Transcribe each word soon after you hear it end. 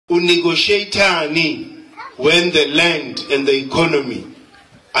negotiate when the land and the economy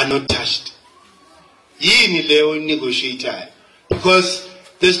are not touched. Yini leo negotiate, because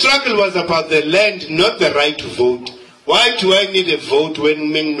the struggle was about the land, not the right to vote. Why do I need a vote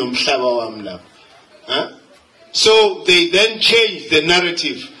when meng nomhlaba wamla? So they then changed the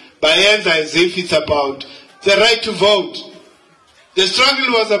narrative by as if it's about the right to vote. The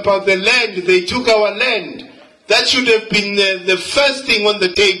struggle was about the land. They took our land. That should have been the first thing on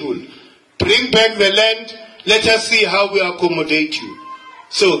the table. Bring back the land. Let us see how we accommodate you.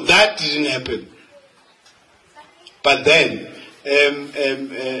 So that didn't happen. But then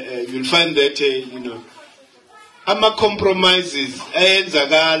you'll find that ama compromises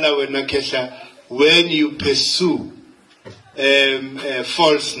when you pursue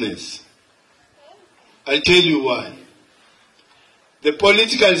falseness. I'll tell you why. The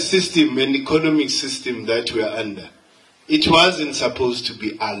political system and economic system that we are under, it wasn't supposed to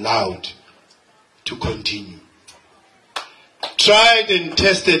be allowed to continue. Tried and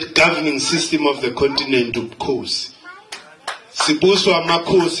tested governing system of the continent of course. Sibuswa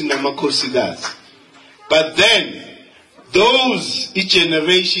makosi na makosidazi. But then, those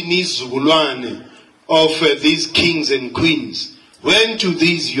generation izulwane of these kings and queens went to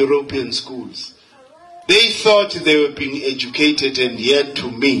these European schools. They thought they were being educated, and yet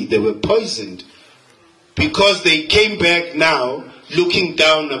to me they were poisoned, because they came back now looking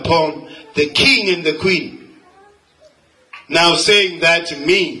down upon the king and the queen, now saying that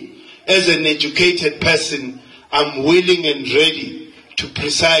me as an educated person, I'm willing and ready to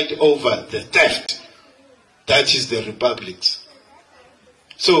preside over the theft that is the republics.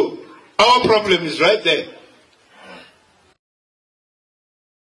 So our problem is right there.